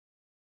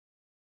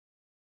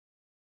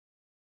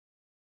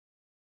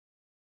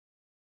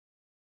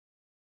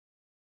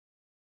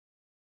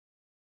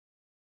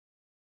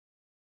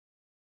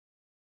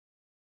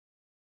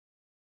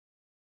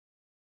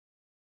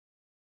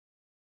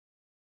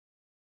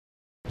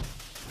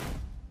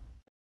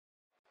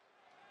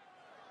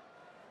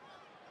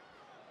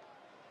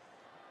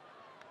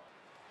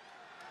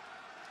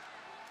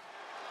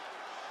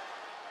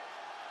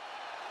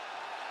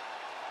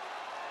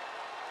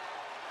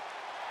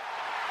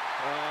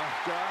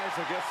Guys,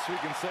 I guess we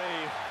can say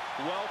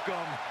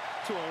welcome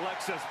to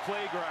Alexa's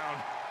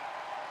playground.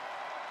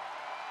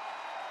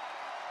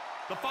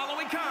 The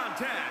following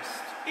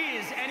contest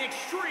is an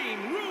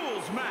Extreme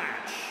Rules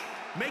match.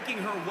 Making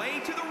her way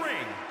to the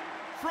ring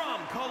from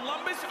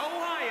Columbus,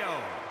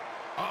 Ohio,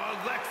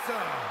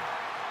 Alexa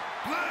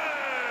Bliss.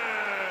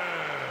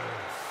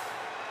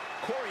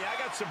 Corey, I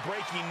got some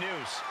breaking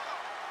news.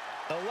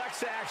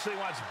 Alexa actually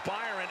wants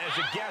Byron as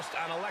a guest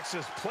on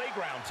Alexa's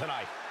playground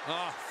tonight.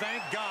 Oh,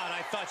 thank God.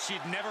 I thought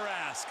she'd never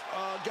ask.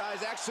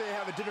 Guys, actually I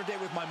have a dinner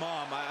date with my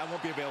mom. I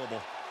won't be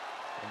available.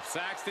 And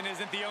Saxton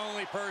isn't the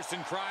only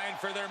person crying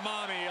for their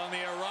mommy on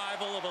the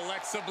arrival of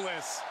Alexa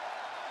Bliss.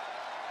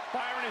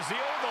 Byron, is the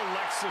old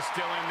Alexa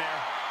still in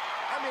there?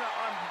 I mean,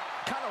 I'm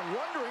kind of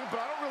wondering, but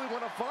I don't really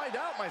want to find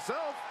out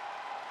myself.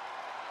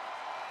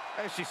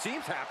 And she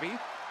seems happy.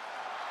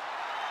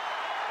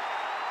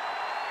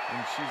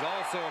 And she's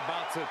also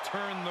about to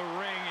turn the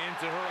ring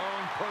into her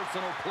own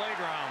personal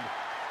playground.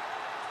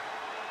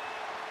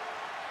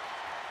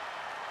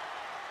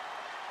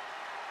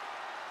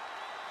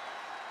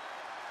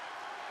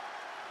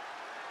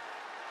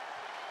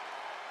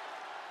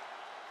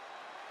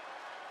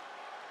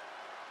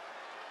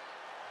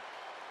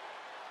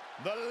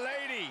 The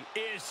lady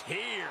is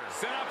here.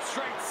 Sit up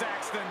straight,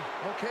 Saxton.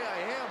 Okay, I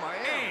am.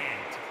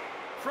 And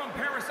from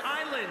Paris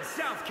Island,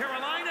 South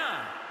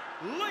Carolina,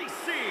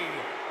 Lacey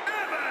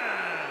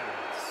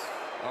Evans.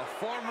 A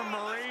former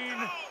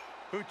Marine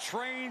who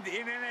trained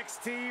in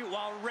NXT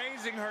while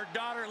raising her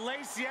daughter,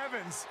 Lacey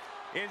Evans,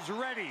 is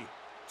ready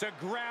to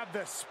grab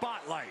the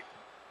spotlight.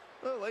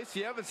 Well,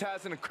 Lacey Evans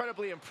has an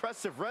incredibly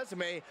impressive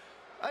resume.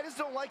 I just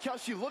don't like how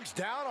she looks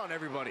down on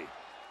everybody.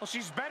 Well,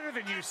 she's better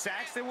than you,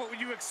 Saxton. What would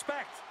you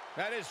expect?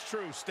 That is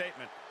true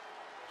statement.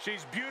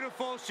 She's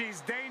beautiful,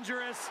 she's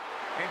dangerous,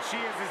 and she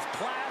is as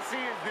classy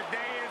as the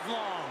day is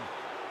long.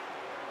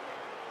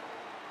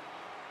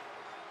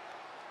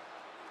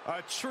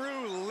 A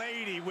true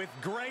lady with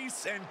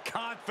grace and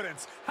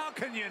confidence. How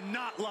can you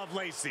not love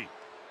Lacey?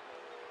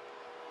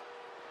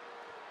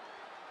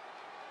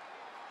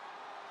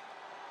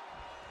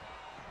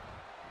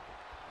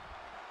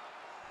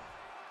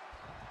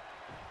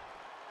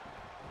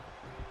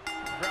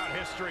 Throughout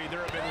history,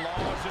 there have been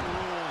laws and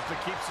rules to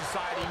keep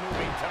society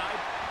moving.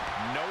 Tonight,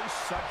 no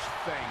such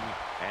thing.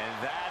 And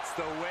that's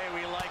the way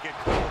we like it,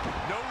 Cole.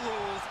 No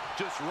rules,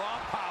 just raw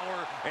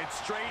power and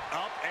straight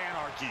up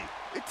anarchy.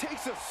 It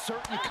takes a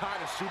certain kind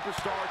of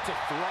superstar to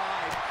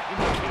thrive in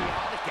the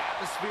chaotic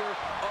atmosphere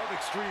of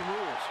Extreme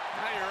Rules.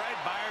 Now, you're right,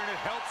 Byron. It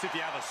helps if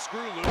you have a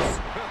screw loose.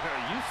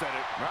 You said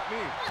it, not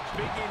me.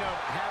 Speaking of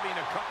having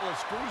a couple of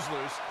screws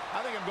loose,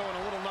 I think I'm going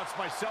a little nuts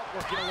myself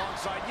working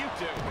alongside you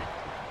two.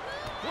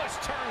 Bliss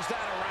turns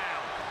that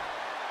around.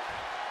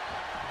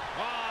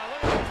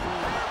 Look at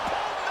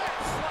that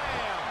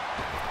slam.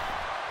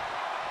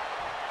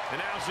 And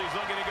now she's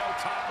looking to go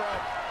top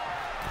rope.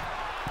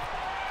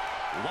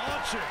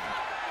 Launching.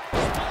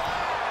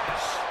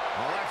 Splash.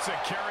 Alexa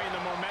carrying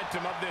the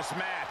momentum of this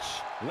match.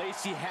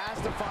 Lacey has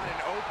to find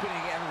an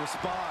opening and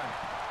respond.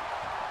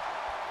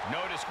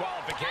 No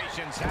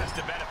disqualifications has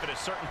to benefit a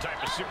certain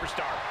type of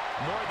superstar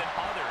more than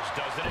others,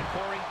 doesn't it,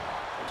 Corey?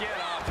 Get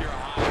off your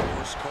high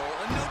horse, Cole.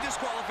 And no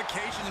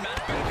disqualifications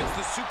match benefits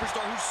the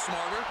superstar who's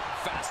smarter,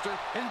 faster,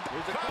 and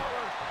Here's a cover.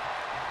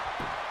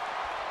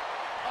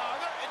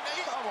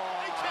 Come on.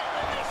 They can't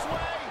go this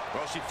way.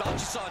 well, she thought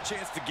she saw a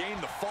chance to gain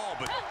the fall,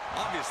 but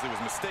obviously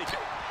was mistaken.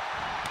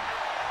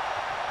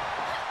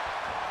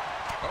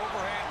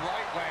 Overhand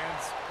right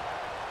lands.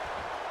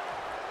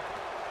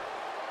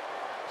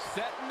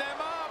 Setting them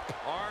up.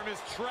 Arm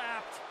is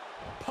trapped.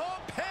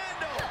 Pump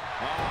handle.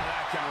 Oh,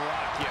 that can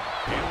rock you.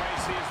 And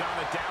Lacey is on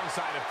the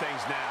downside of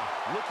things now.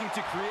 Looking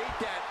to create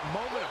that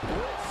moment of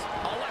bliss.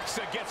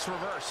 Alexa gets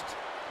reversed.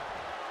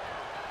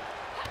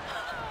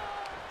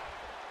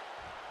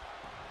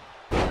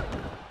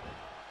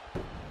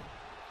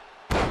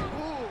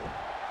 Ooh.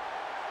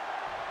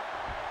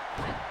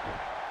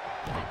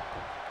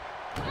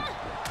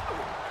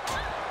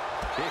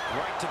 Kick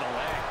right to the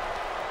leg.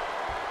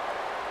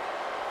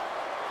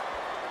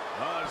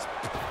 Oh, it's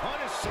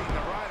punishing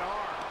the right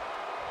arm.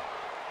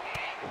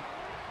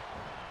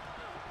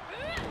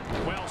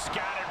 Well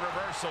scattered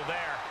reversal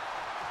there.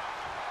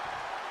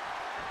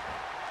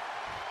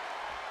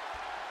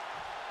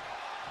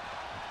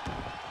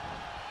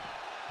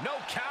 No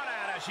count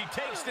out as she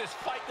takes this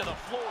fight to the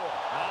floor.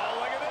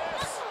 Oh, look at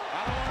this.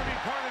 I don't want to be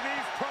part of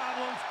these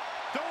problems.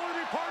 Don't want to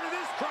be part of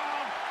this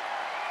crowd.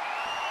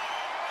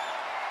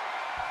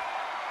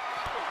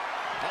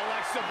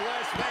 Alexa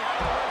Bliss may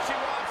have her where she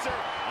wants her.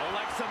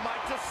 Alexa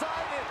might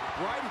decide it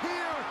right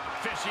here.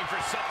 Fishing for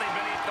something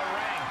beneath the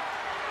ring.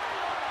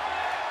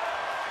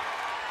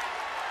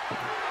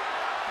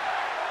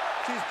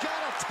 She's got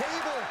a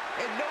table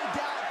and no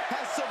doubt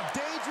has some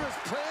dangerous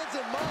plans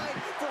in mind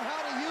for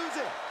how to use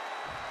it.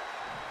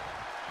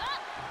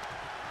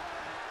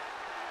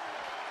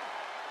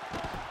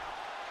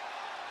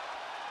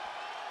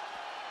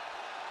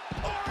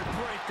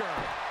 Armbreaker.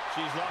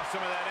 She's lost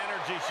some of that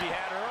energy she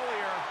had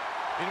earlier.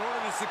 In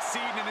order to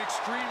succeed in an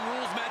Extreme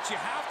Rules match, you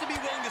have to be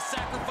willing to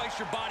sacrifice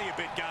your body a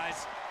bit,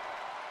 guys.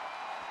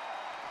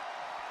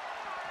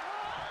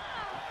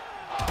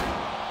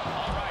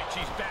 All right,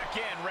 she's back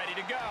in, ready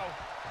to go.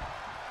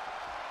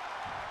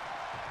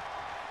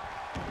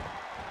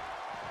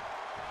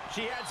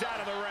 She heads out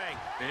of the ring.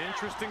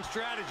 Interesting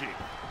strategy.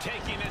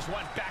 Taking this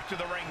one back to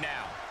the ring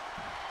now.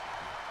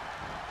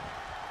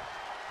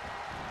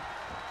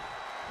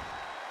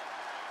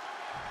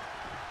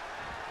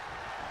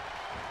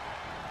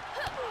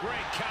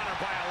 Great counter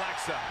by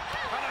Alexa.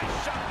 A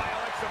nice shot by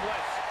Alexa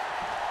Bliss.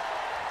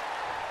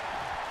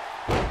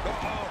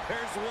 Uh-oh,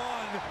 here's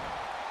one.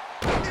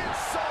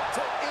 Insult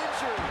to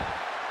injury.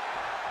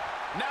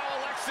 Now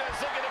Alexa is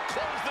looking to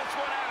close this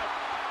one out.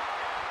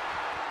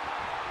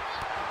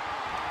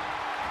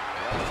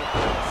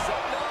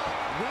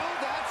 Will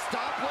that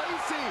stop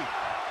Lacey?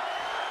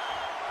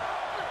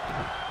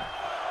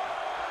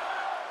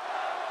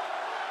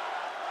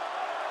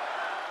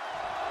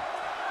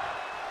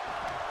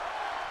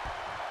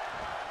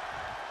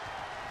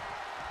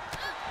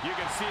 You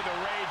can see the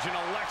rage in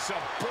Alexa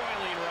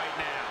boiling right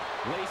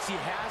now. Lacey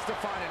has to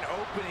find an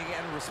opening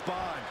and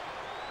respond.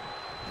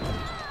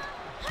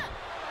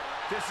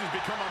 This has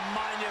become a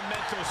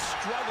monumental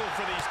struggle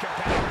for these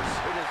competitors.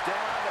 It is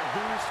down to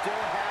who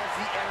still has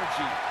the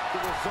energy,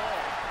 the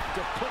resolve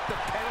to put the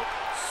pedal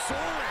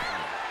soaring.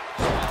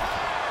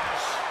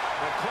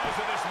 The close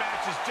of this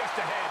match is just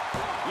ahead.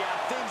 Yeah,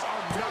 things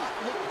are not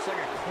looking. It's like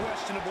a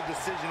questionable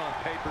decision on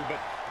paper, but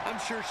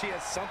I'm sure she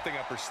has something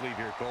up her sleeve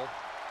here, Cole.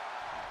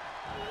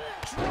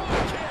 Drop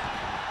kick.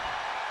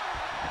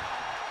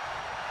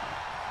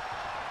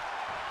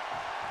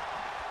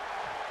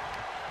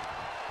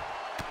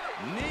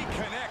 Knee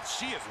connects.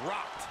 She is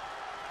rocked.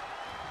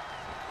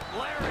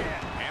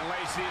 Lariat. And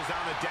Lacey is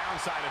on the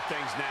downside of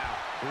things now.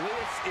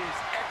 Bliss is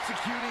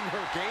executing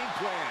her game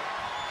plan.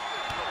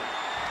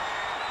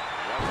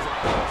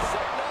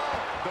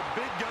 The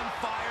big gun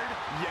fired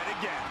yet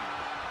again.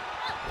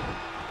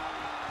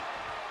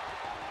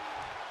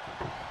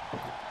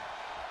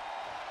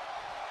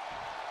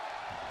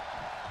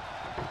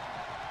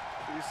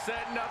 He's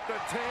setting up the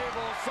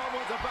table.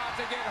 Someone's about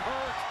to get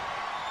hurt.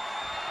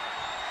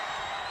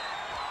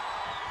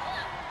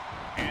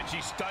 And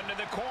she's stunned in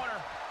the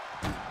corner.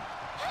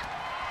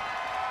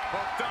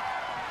 Hooked up.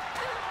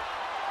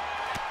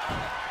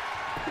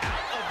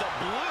 Out of the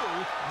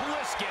blue,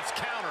 Bliss gets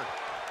countered.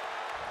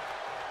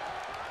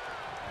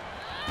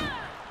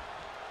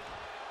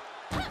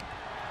 Right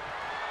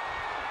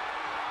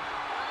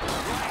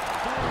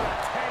through the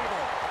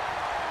table.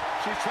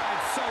 She's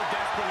trying so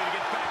desperately to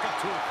get back up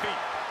to her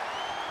feet.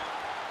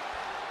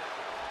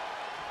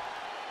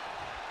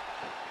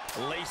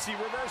 Lacey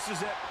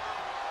reverses it.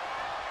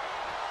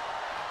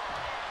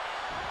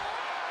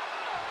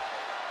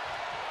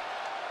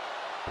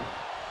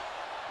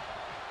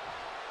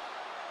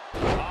 Oh,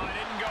 it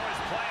didn't go as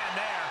planned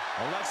there.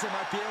 Alexa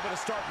might be able to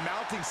start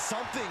mounting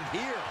something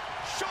here.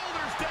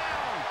 Shoulders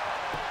down.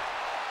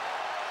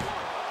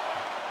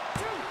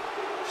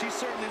 She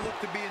certainly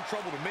looked to be in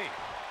trouble to me.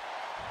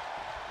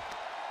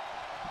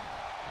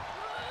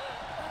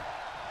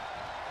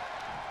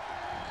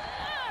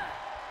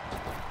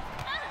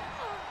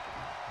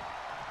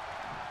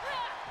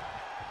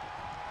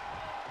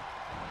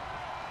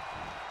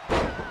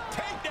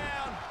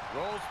 Takedown.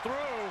 Rolls through.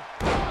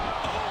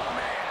 Oh,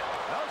 man.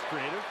 That was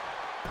creative.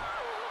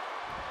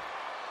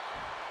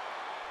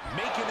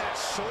 Making that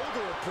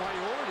shoulder a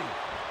priority.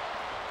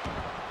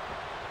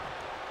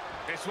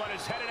 This one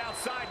is headed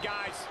outside,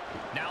 guys.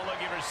 Now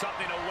looking for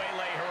something to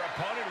waylay her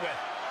opponent with.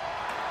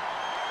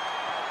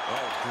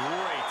 Oh,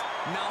 great.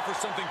 Now for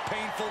something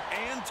painful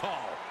and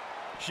tall.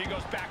 She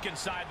goes back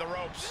inside the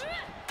ropes.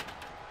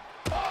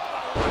 For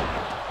the win!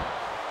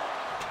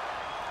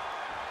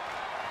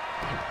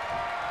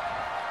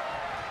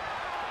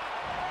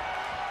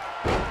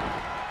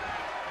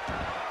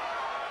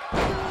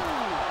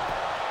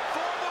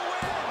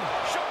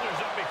 Shoulders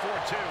up before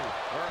two.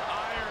 Her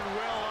iron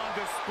will on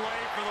display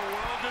for the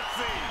world to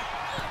see.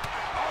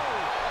 Oh!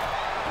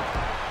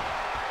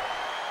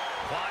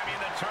 Climbing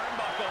the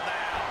turnbuckle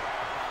now.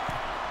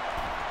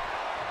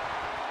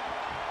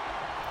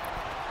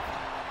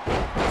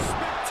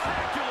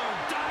 Spectacular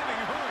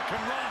diving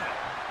Hurricane Rana.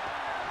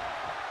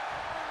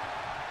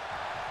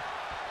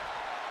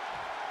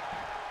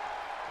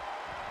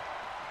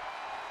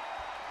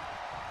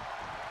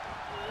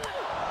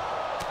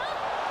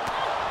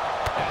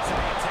 That's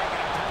how you take an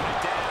opponent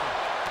down.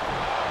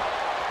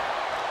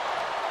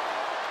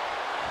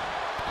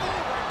 Oh,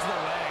 right to the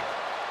leg.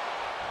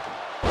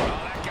 Oh,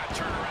 that got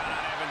turned around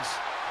on Evans.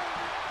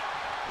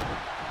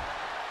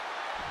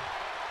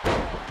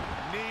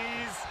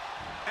 Knees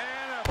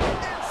and a...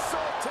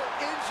 Insult to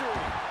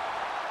injury.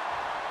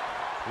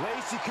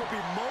 Lacey could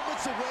be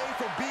moments away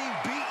from being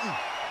beaten.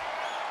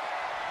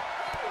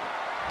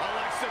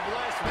 Alexa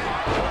Bliss, man,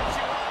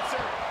 she wants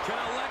her. Can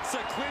Alexa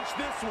clinch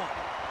this one?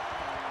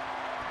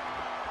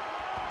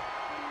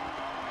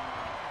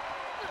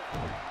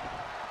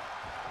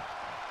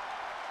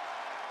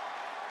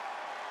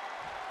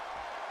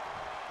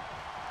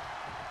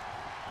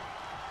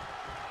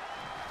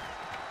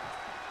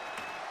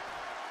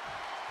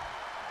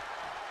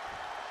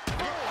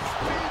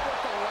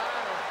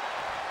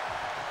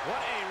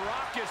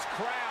 this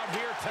crowd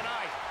here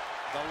tonight.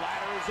 The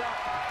ladder is up.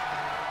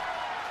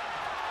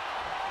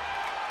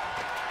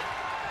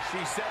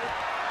 She said it.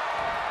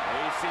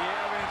 Lacey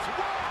Evans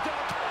walked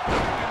up.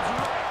 Evans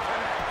right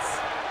connects.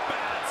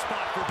 Bad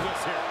spot for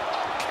Bliss here.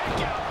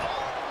 Kick out.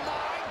 Oh,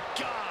 my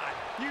God.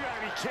 You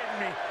gotta be kidding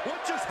me. What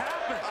just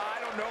happened?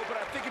 I don't know,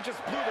 but I think it just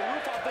blew the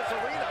roof off this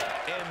arena.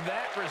 And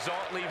that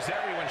result leaves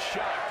everyone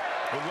shocked.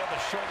 But will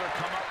the shoulder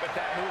come up if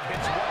that move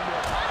hits one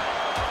more time?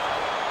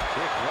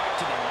 Kick right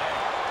to the leg.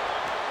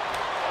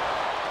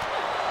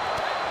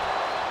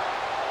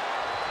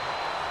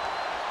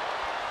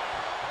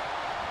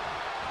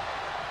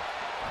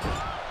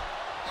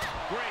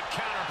 Great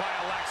counter by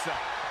Alexa.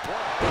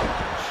 What a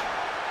punch.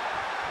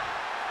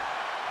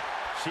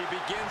 She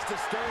begins to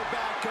stir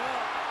back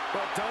up,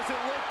 but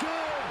doesn't look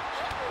good.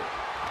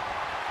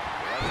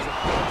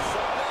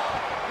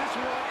 This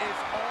one is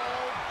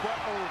all but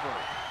over.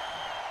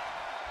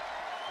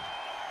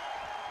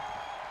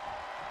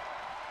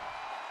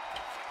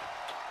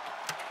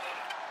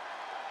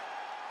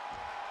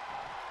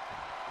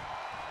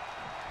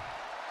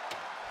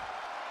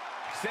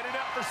 Set it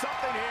up for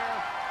something here.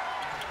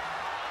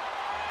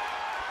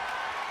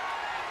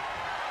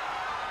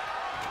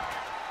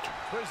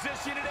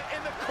 Positioning it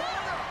in the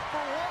corner.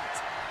 For what?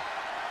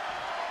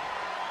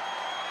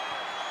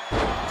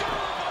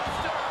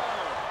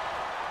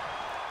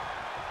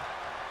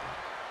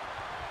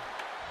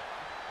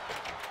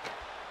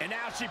 And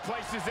now she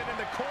places it in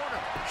the corner.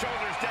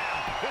 Shoulders down.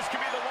 This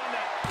could be the one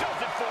that does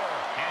it for her.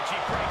 And she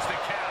breaks the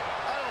count.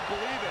 I don't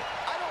believe it.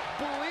 I don't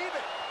believe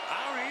it. I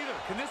don't either.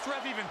 Can this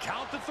ref even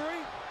count the three?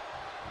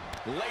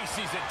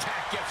 Lacey's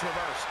attack gets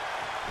reversed.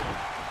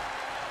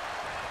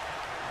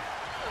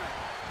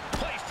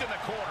 Placed in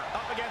the corner.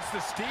 Up against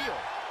the steel.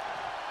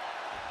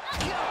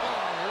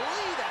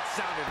 Golly, that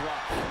sounded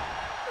rough.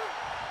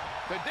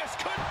 But this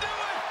could do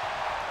it.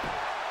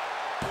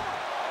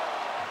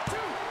 1,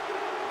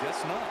 2.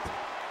 Guess not.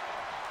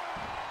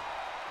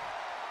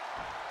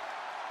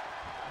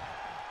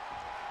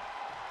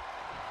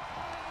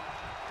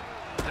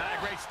 Not a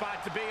great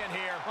spot to be in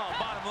here. Oh,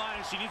 bottom line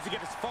is she needs to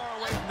get as far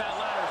away from that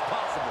ladder as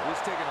possible. He's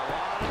taking a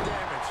lot of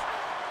damage.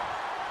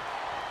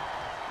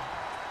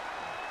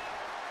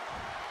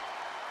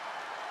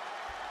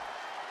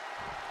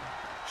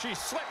 She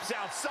slips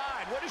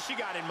outside. What has she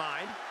got in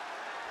mind?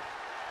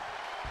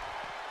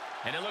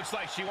 And it looks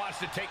like she wants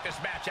to take this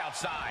match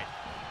outside.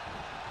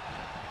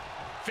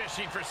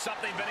 Fishing for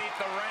something beneath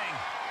the ring.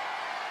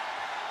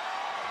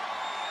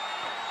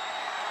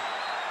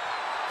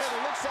 And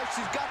it looks like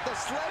she's got the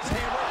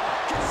sledgehammer.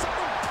 Can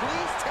someone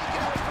please take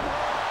it away from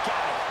her? Got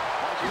it.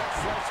 That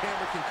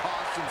sledgehammer can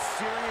cause some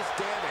serious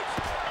damage.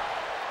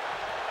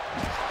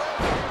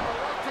 Sledgehammer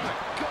right to the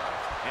gut.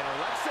 And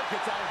Alexa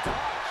gets out of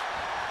dodge.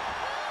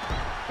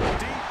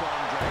 Deep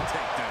arm drag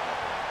takedown.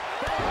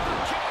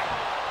 Kick.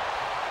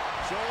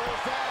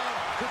 Shoulders down.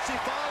 Could she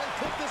finally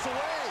put this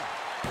away?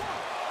 1,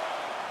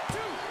 2,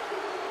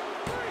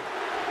 3.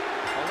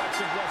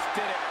 Alexa Bliss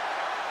did it.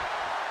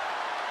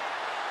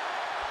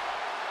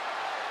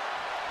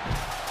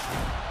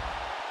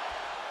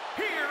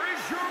 Here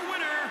is your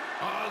winner,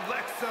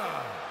 Alexa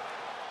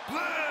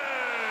Bliss.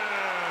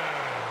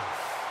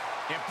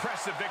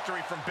 Impressive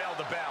victory from bell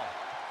to bell.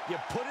 You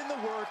put in the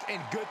work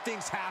and good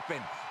things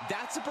happen.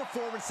 That's a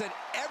performance that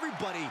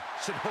everybody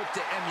should hope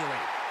to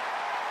emulate.